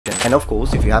And of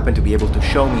course, if you happen to be able to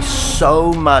show me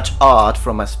so much art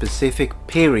from a specific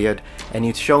period, and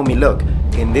you show me, look,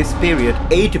 in this period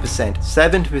 80%,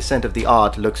 70% of the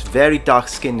art looks very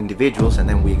dark-skinned individuals, and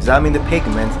then we examine the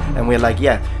pigments and we're like,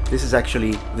 yeah, this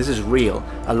is real.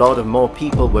 A lot of more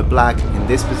people were black in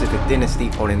this specific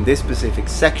dynasty or in this specific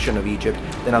section of Egypt,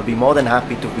 then I'll be more than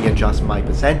happy to readjust my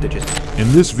percentages.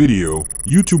 In this video,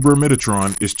 YouTuber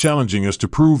Metatron is challenging us to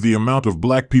prove the amount of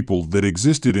black people that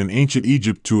existed in ancient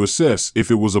Egypt to assess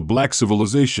if it was a black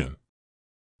civilization.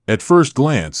 At first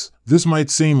glance, this might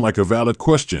seem like a valid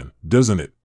question, doesn't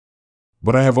it?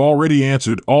 But I have already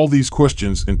answered all these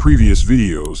questions in previous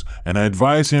videos, and I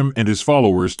advise him and his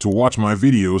followers to watch my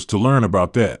videos to learn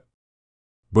about that.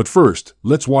 But first,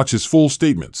 let's watch his full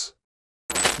statements.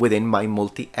 Within my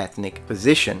multi-ethnic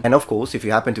position. And of course, if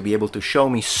you happen to be able to show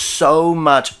me so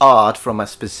much art from a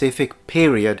specific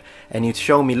period, and you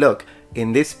show me, look,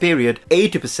 in this period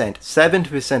 80%,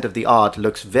 70% of the art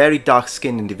looks very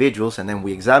dark-skinned individuals, and then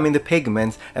we examine the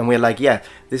pigments and we're like, yeah,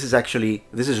 this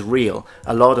is real.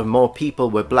 A lot of more people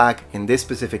were black in this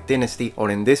specific dynasty or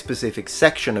in this specific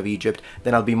section of Egypt,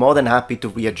 then I'll be more than happy to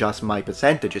readjust my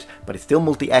percentages. But it's still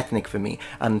multi-ethnic for me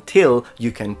until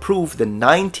you can prove the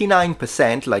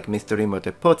 99%, like Mr.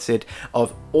 Imhotep puts it,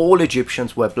 of all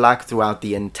Egyptians were black throughout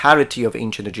the entirety of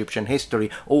ancient Egyptian history,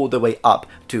 all the way up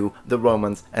to the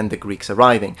Romans and the Greeks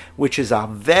arriving, which is a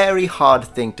very hard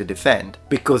thing to defend,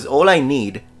 because all I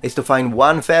need is to find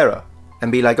one pharaoh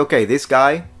and be like, okay, this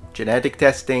guy, genetic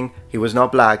testing, he was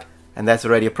not black, and that's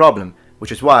already a problem,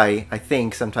 which is why I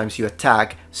think sometimes you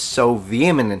attack so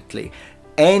vehemently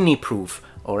any proof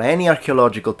or any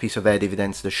archaeological piece of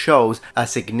evidence that shows a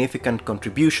significant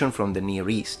contribution from the Near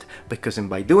East, because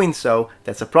by doing so,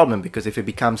 that's a problem, because if it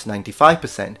becomes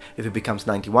 95%, if it becomes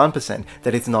 91%,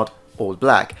 that it's not all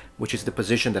black, which is the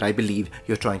position that I believe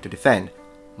you're trying to defend.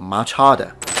 Much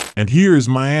harder. And here is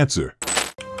my answer.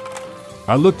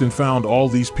 I looked and found all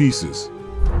these pieces.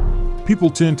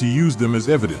 People tend to use them as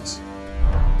evidence.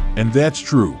 And that's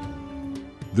true.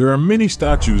 There are many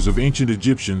statues of ancient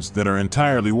Egyptians that are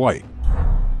entirely white.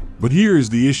 But here is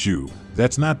the issue,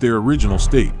 that's not their original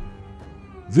state.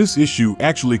 This issue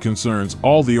actually concerns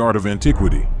all the art of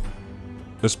antiquity,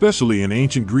 especially in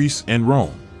ancient Greece and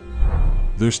Rome.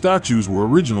 Their statues were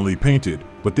originally painted,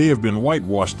 but they have been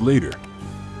whitewashed later.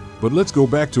 But let's go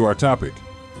back to our topic.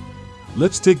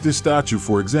 Let's take this statue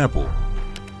for example.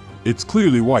 It's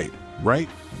clearly white, right?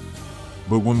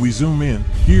 But when we zoom in,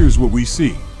 here's what we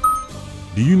see.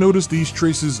 Do you notice these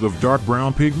traces of dark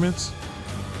brown pigments?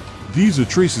 These are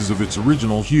traces of its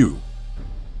original hue.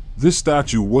 This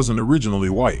statue wasn't originally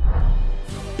white.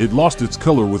 It lost its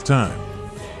color with time.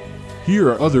 Here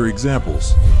are other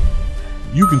examples.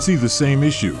 You can see the same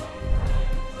issue.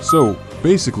 So,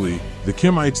 basically, the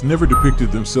Kemites never depicted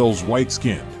themselves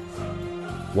white-skinned.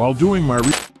 While doing my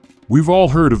we've all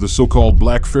heard of the so-called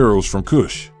black pharaohs from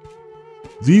Kush.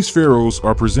 These pharaohs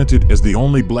are presented as the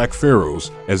only black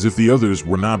pharaohs, as if the others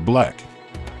were not black.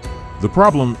 The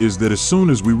problem is that as soon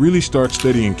as we really start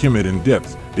studying Kemet in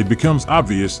depth, it becomes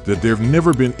obvious that there have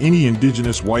never been any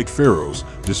indigenous white pharaohs,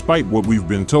 despite what we've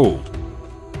been told.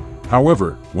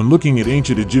 However, when looking at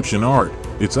ancient Egyptian art,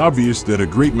 it's obvious that a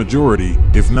great majority,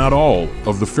 if not all,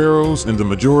 of the pharaohs and the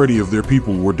majority of their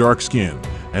people were dark-skinned,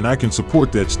 and I can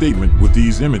support that statement with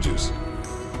these images.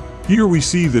 Here we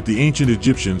see that the ancient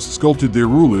Egyptians sculpted their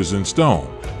rulers in stone,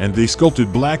 and they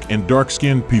sculpted black and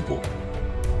dark-skinned people.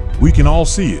 We can all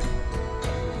see it.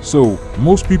 So,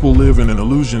 most people live in an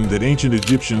illusion that ancient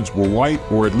Egyptians were white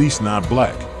or at least not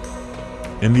black.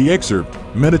 In the excerpt,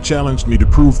 Meta challenged me to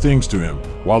prove things to him,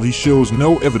 while he shows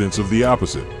no evidence of the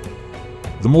opposite.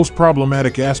 The most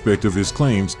problematic aspect of his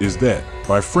claims is that,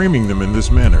 by framing them in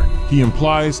this manner, he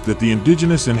implies that the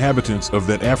indigenous inhabitants of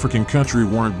that African country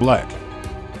weren't black.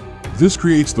 This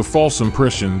creates the false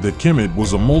impression that Kemet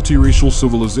was a multiracial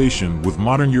civilization with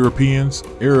modern Europeans,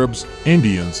 Arabs,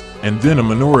 Indians, and then a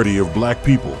minority of black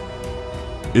people.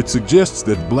 It suggests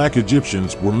that black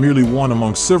Egyptians were merely one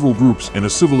among several groups in a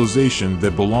civilization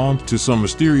that belonged to some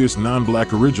mysterious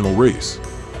non-black original race.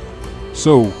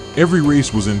 So, every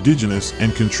race was indigenous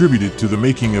and contributed to the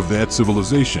making of that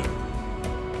civilization.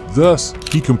 Thus,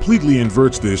 he completely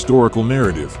inverts the historical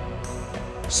narrative.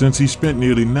 Since he spent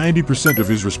nearly 90% of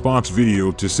his response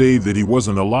video to say that he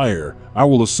wasn't a liar, I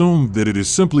will assume that it is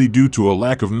simply due to a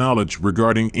lack of knowledge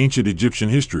regarding ancient Egyptian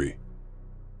history.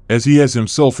 As he has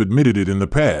himself admitted it in the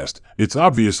past, it's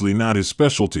obviously not his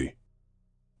specialty.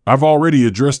 I've already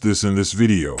addressed this in this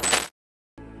video.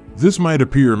 This might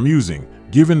appear amusing,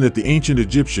 given that the ancient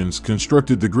Egyptians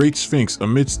constructed the Great Sphinx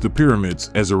amidst the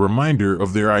pyramids as a reminder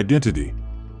of their identity.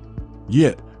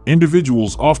 Yet,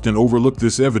 Individuals often overlook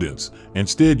this evidence,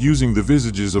 instead using the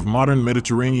visages of modern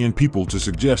Mediterranean people to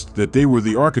suggest that they were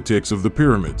the architects of the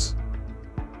pyramids.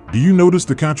 Do you notice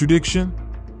the contradiction?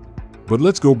 But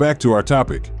let's go back to our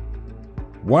topic.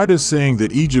 Why does saying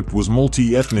that Egypt was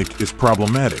multi-ethnic is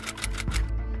problematic?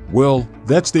 Well,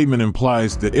 that statement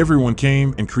implies that everyone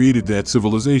came and created that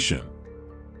civilization,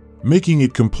 making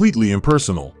it completely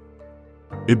impersonal.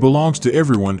 It belongs to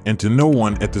everyone and to no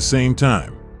one at the same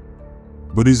time.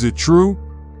 But is it true?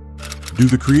 Do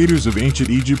the creators of ancient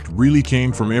Egypt really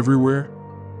came from everywhere?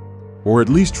 Or at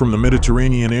least from the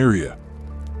Mediterranean area?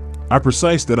 I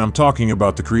precise that I'm talking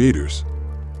about the creators,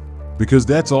 because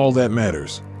that's all that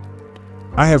matters.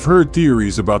 I have heard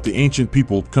theories about the ancient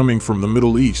people coming from the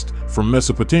Middle East, from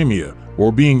Mesopotamia,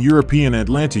 or being European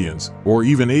Atlanteans, or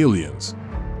even aliens.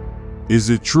 Is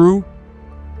it true?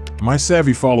 My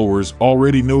savvy followers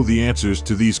already know the answers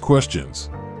to these questions.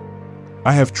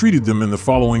 I have treated them in the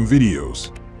following videos.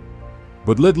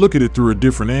 But let's look at it through a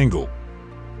different angle.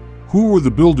 Who were the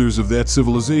builders of that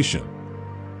civilization?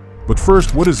 But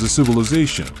first, what is a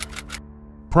civilization?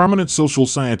 Prominent social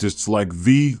scientists like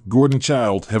V. Gordon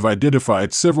Childe have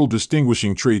identified several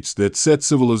distinguishing traits that set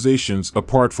civilizations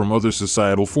apart from other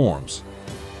societal forms.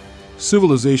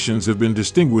 Civilizations have been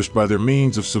distinguished by their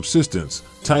means of subsistence,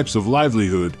 types of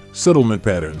livelihood, settlement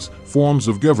patterns, forms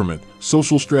of government,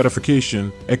 social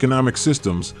stratification, economic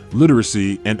systems,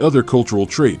 literacy, and other cultural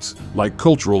traits, like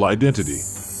cultural identity.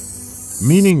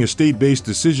 Meaning a state-based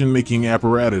decision-making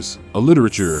apparatus, a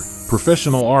literature,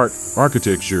 professional art,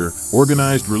 architecture,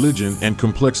 organized religion, and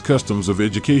complex customs of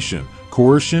education,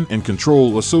 coercion, and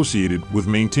control associated with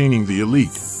maintaining the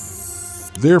elite.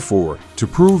 Therefore, to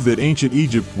prove that ancient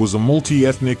Egypt was a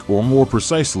multi-ethnic, or more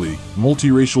precisely,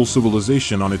 multiracial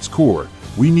civilization on its core,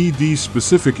 we need these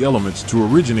specific elements to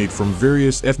originate from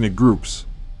various ethnic groups.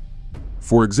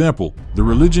 For example, the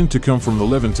religion to come from the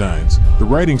Levantines, the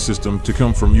writing system to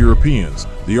come from Europeans,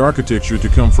 the architecture to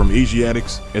come from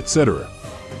Asiatics, etc.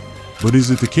 But is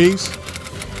it the case?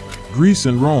 Greece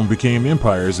and Rome became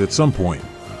empires at some point.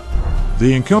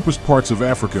 They encompassed parts of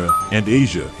Africa and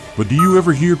Asia, but do you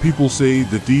ever hear people say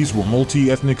that these were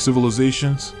multi-ethnic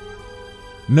civilizations?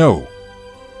 No.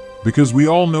 Because we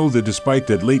all know that despite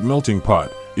that late melting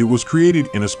pot, it was created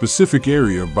in a specific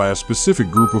area by a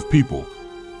specific group of people.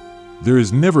 There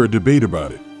is never a debate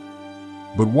about it.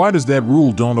 But why does that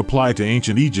rule don't apply to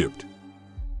ancient Egypt?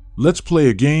 Let's play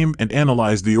a game and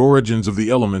analyze the origins of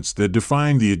the elements that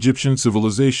define the Egyptian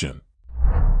civilization.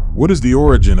 What is the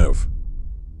origin of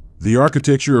the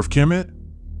architecture of Kemet?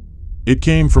 It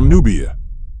came from Nubia.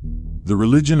 The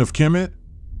religion of Kemet?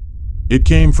 It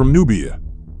came from Nubia.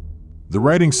 The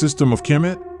writing system of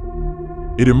Kemet?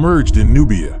 It emerged in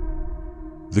Nubia.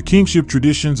 The kingship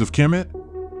traditions of Kemet?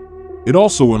 It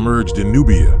also emerged in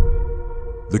Nubia.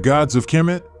 The gods of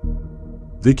Kemet?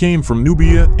 They came from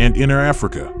Nubia and Inner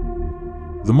Africa.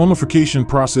 The mummification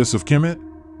process of Kemet?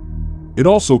 It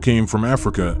also came from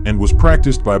Africa and was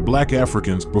practiced by black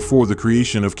Africans before the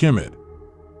creation of Kemet.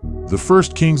 The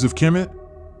first kings of Kemet?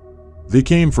 They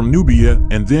came from Nubia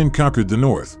and then conquered the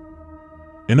north.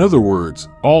 In other words,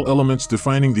 all elements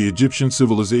defining the Egyptian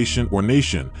civilization or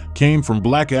nation came from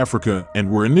black Africa and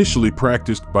were initially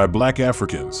practiced by black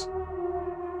Africans.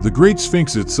 The Great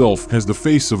Sphinx itself has the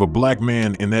face of a black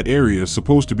man in that area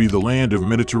supposed to be the land of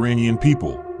Mediterranean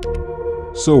people.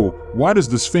 So, why does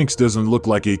the Sphinx doesn't look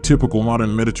like a typical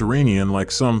modern Mediterranean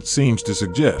like some seems to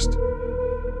suggest?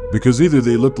 Because either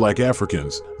they looked like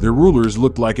Africans, their rulers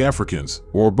looked like Africans,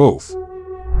 or both.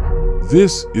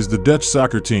 This is the Dutch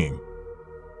soccer team.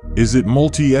 Is it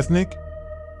multi-ethnic?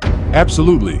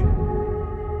 Absolutely.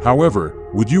 However,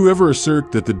 would you ever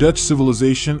assert that the Dutch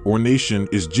civilization or nation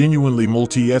is genuinely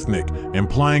multi-ethnic,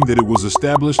 implying that it was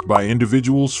established by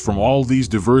individuals from all these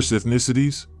diverse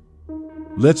ethnicities?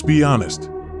 Let's be honest.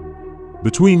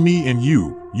 Between me and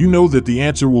you know that the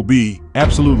answer will be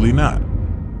absolutely not.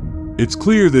 It's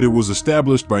clear that it was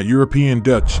established by European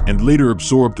Dutch and later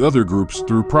absorbed other groups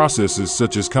through processes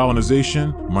such as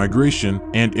colonization, migration,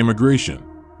 and immigration.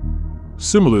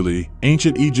 Similarly,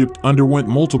 ancient Egypt underwent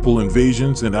multiple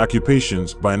invasions and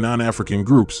occupations by non-African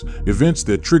groups, events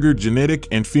that triggered genetic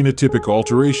and phenotypic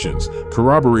alterations,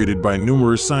 corroborated by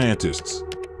numerous scientists.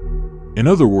 In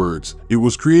other words, it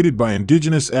was created by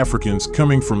indigenous Africans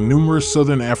coming from numerous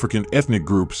southern African ethnic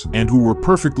groups and who were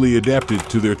perfectly adapted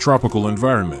to their tropical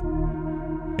environment,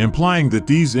 implying that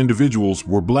these individuals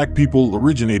were black people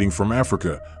originating from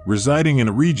Africa, residing in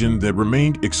a region that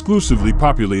remained exclusively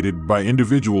populated by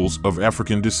individuals of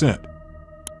African descent.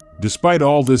 Despite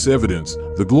all this evidence,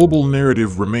 the global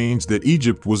narrative remains that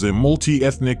Egypt was a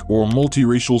multi-ethnic or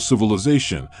multiracial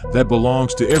civilization that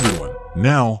belongs to everyone,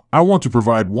 Now, I want to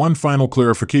provide one final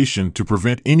clarification to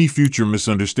prevent any future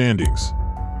misunderstandings.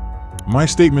 My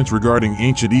statements regarding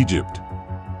ancient Egypt.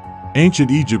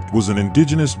 Ancient Egypt was an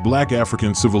indigenous black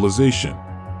African civilization,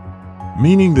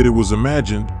 meaning that it was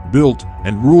imagined, built,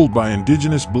 and ruled by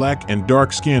indigenous black and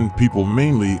dark-skinned people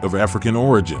mainly of African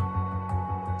origin.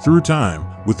 Through time,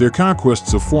 with their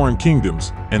conquests of foreign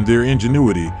kingdoms and their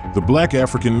ingenuity, the black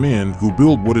African men who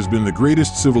built what has been the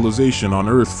greatest civilization on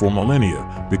earth for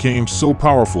millennia became so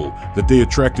powerful that they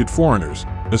attracted foreigners,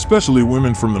 especially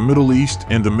women from the Middle East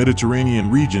and the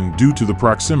Mediterranean region due to the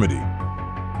proximity.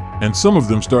 And some of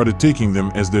them started taking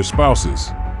them as their spouses.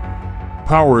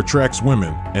 Power attracts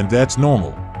women, and that's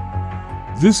normal.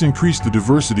 This increased the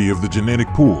diversity of the genetic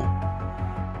pool.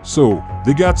 So,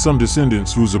 they got some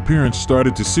descendants whose appearance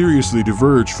started to seriously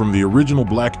diverge from the original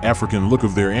black African look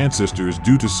of their ancestors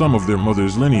due to some of their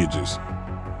mothers' lineages.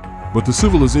 But the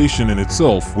civilization in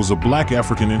itself was a black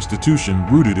African institution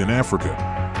rooted in Africa.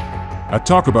 I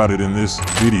talk about it in this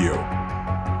video.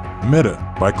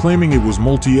 Meta, by claiming it was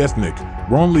multi-ethnic,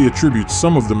 wrongly attributes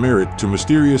some of the merit to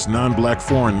mysterious non-black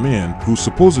foreign men who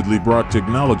supposedly brought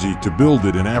technology to build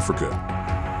it in Africa.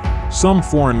 Some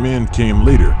foreign men came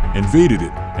later, invaded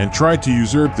it, and tried to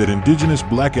usurp that indigenous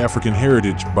black African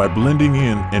heritage by blending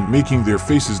in and making their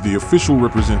faces the official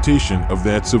representation of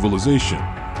that civilization.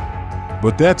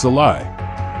 But that's a lie.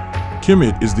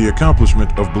 Kemet is the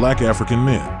accomplishment of black African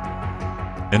men.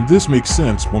 And this makes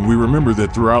sense when we remember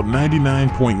that throughout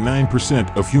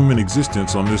 99.9% of human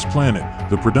existence on this planet,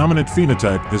 the predominant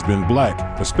phenotype has been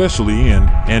black, especially in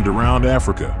and around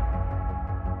Africa.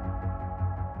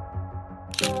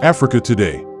 Africa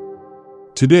today.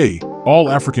 Today, all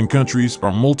African countries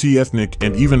are multi-ethnic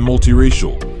and even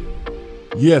multiracial.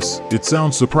 Yes, it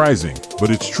sounds surprising, but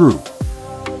it's true.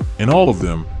 In all of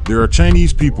them, there are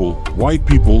Chinese people, white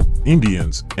people,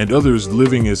 Indians, and others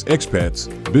living as expats,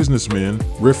 businessmen,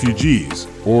 refugees,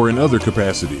 or in other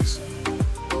capacities.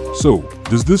 So,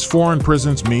 does this foreign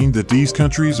presence mean that these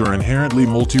countries are inherently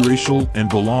multiracial and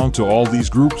belong to all these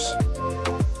groups?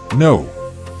 No.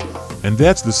 And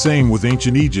that's the same with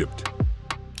ancient Egypt.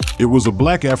 It was a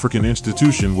black African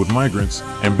institution with migrants,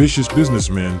 ambitious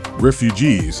businessmen,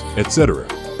 refugees, etc.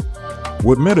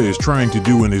 What Meta is trying to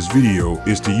do in his video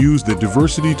is to use the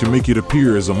diversity to make it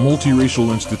appear as a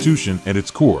multiracial institution at its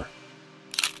core.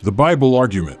 The Bible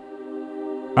argument.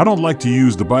 I don't like to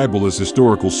use the Bible as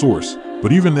historical source,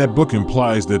 but even that book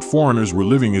implies that foreigners were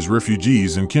living as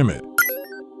refugees in Kemet.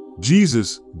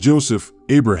 Jesus, Joseph,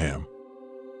 Abraham.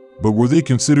 But were they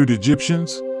considered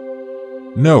Egyptians?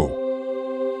 No.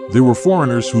 They were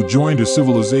foreigners who joined a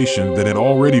civilization that had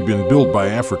already been built by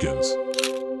Africans.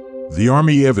 The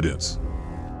army evidence.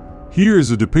 Here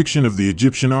is a depiction of the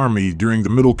Egyptian army during the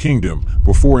Middle Kingdom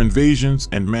before invasions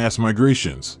and mass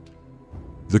migrations.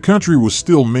 The country was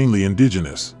still mainly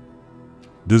indigenous.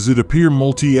 Does it appear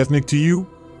multi-ethnic to you?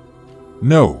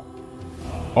 No.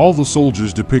 All the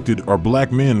soldiers depicted are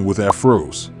black men with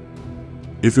afros.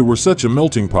 If it were such a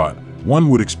melting pot, one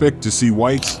would expect to see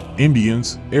whites,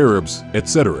 Indians, Arabs,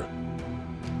 etc.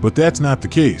 But that's not the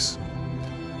case.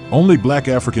 Only black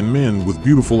African men with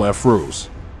beautiful afros.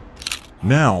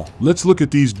 Now, let's look at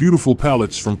these beautiful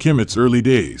palettes from Kemet's early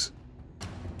days.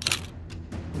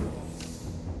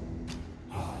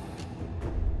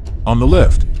 On the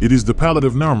left, it is the palette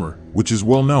of Narmer, which is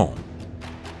well known.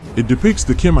 It depicts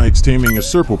the Kemites taming a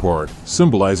serpopard,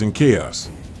 symbolizing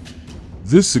chaos.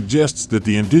 This suggests that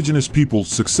the indigenous people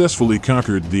successfully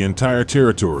conquered the entire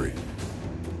territory.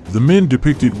 The men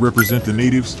depicted represent the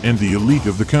natives and the elite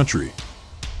of the country.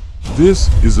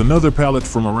 This is another palette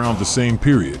from around the same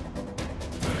period.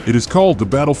 It is called the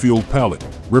battlefield palette,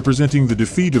 representing the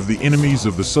defeat of the enemies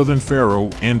of the southern pharaoh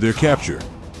and their capture.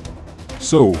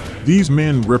 So, these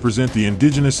men represent the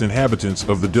indigenous inhabitants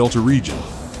of the Delta region.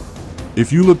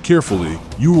 If you look carefully,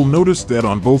 you will notice that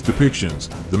on both depictions,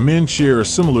 the men share a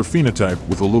similar phenotype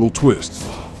with a little twist.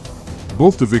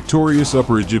 Both the victorious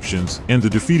Upper Egyptians and the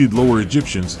defeated Lower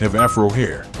Egyptians have afro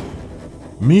hair,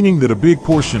 meaning that a big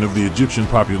portion of the Egyptian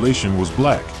population was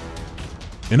black.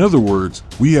 In other words,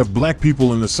 we have black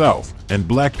people in the south and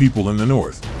black people in the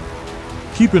north.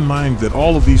 Keep in mind that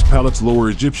all of these palettes Lower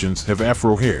Egyptians have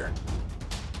afro hair.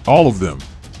 All of them.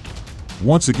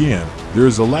 Once again, there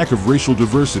is a lack of racial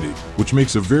diversity, which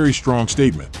makes a very strong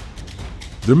statement.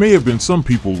 There may have been some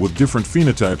people with different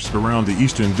phenotypes around the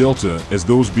Eastern Delta as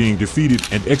those being defeated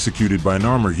and executed by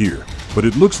Narmer here, but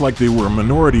it looks like they were a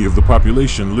minority of the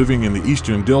population living in the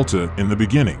Eastern Delta in the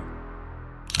beginning.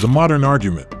 The modern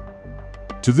argument.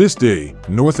 To this day,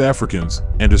 North Africans,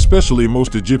 and especially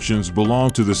most Egyptians,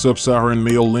 belong to the sub-Saharan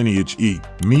male lineage E,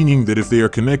 meaning that if they are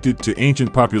connected to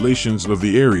ancient populations of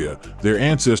the area, their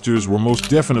ancestors were most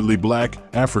definitely black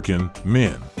African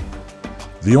men.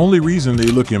 The only reason they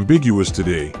look ambiguous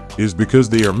today is because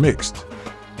they are mixed.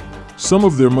 Some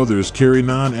of their mothers carry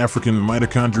non-African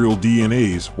mitochondrial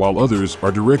DNAs, while others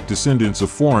are direct descendants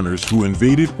of foreigners who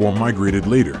invaded or migrated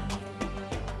later.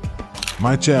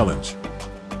 My challenge.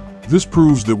 This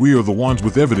proves that we are the ones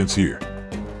with evidence here.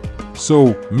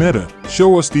 So, Meta,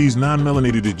 show us these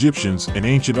non-melanated Egyptians in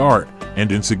ancient art and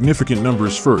in significant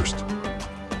numbers first.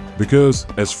 Because,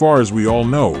 as far as we all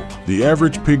know, the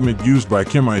average pigment used by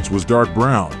Kemites was dark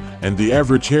brown, and the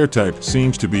average hair type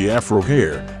seems to be Afro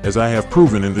hair, as I have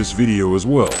proven in this video as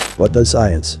well. What does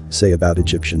science say about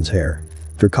Egyptians' hair?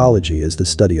 Trichology is the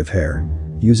study of hair.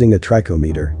 Using a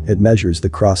trichometer, it measures the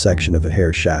cross-section of a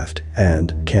hair shaft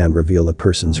and can reveal a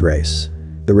person's race.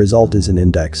 The result is an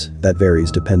index that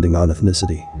varies depending on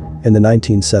ethnicity. In the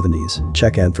 1970s,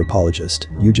 Czech anthropologist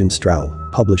Eugen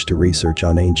Straul published a research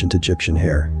on ancient Egyptian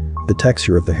hair. The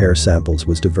texture of the hair samples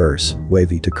was diverse,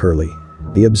 wavy to curly.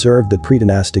 He observed that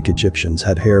pre-dynastic Egyptians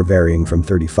had hair varying from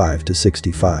 35 to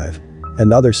 65.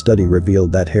 Another study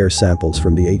revealed that hair samples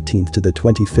from the 18th to the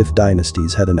 25th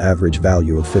dynasties had an average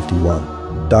value of 51.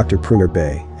 Dr. Pruner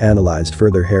Bay analyzed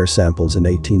further hair samples in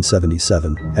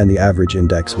 1877, and the average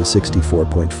index was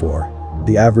 64.4.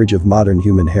 The average of modern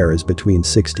human hair is between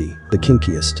 60, the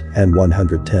kinkiest, and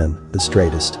 110, the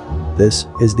straightest. This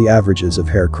is the averages of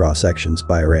hair cross-sections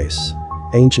by race.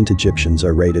 Ancient Egyptians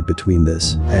are rated between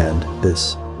this and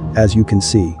this. As you can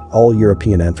see, all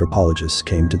European anthropologists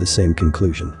came to the same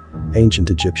conclusion. Ancient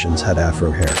Egyptians had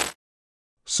Afro hair.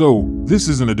 So, this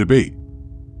isn't a debate.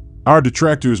 Our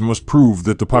detractors must prove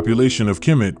that the population of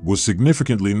Kemet was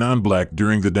significantly non-black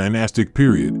during the dynastic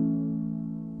period.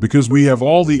 Because we have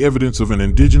all the evidence of an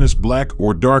indigenous black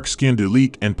or dark-skinned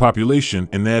elite and population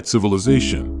in that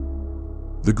civilization.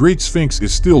 The Great Sphinx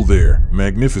is still there,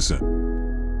 magnificent.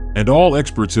 And all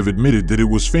experts have admitted that it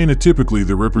was phenotypically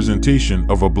the representation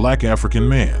of a black African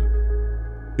man.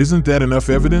 Isn't that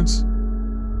enough evidence?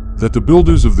 That the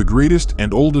builders of the greatest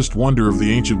and oldest wonder of the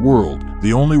ancient world,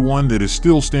 the only one that is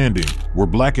still standing, were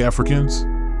black Africans?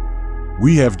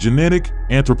 We have genetic,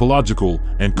 anthropological,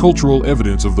 and cultural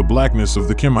evidence of the blackness of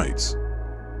the Kemites.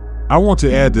 I want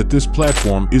to add that this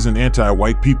platform isn't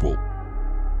anti-white people.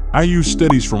 I use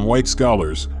studies from white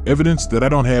scholars, evidence that I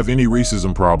don't have any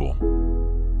racism problem.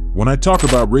 When I talk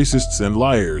about racists and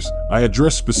liars, I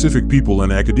address specific people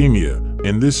in academia,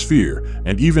 in this sphere,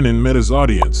 and even in Meta's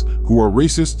audience, who are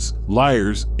racists,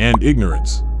 liars, and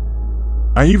ignorants.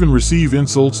 I even receive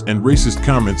insults and racist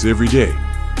comments every day.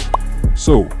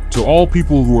 So, to all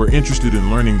people who are interested in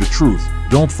learning the truth,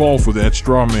 don't fall for that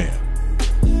straw man.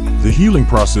 The healing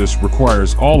process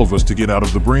requires all of us to get out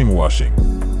of the brainwashing.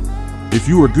 If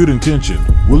you are good-intentioned,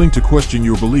 willing to question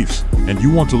your beliefs, and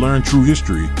you want to learn true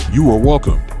history, you are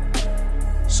welcomed.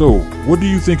 So, what do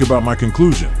you think about my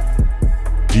conclusion?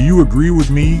 Do you agree with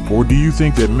me, or do you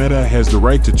think that Meta has the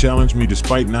right to challenge me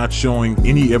despite not showing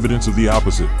any evidence of the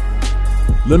opposite?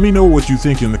 Let me know what you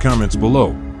think in the comments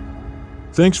below.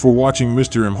 Thanks for watching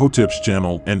Mr. Imhotep's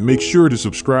channel, and make sure to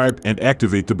subscribe and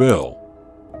activate the bell.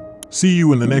 See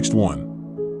you in the next one.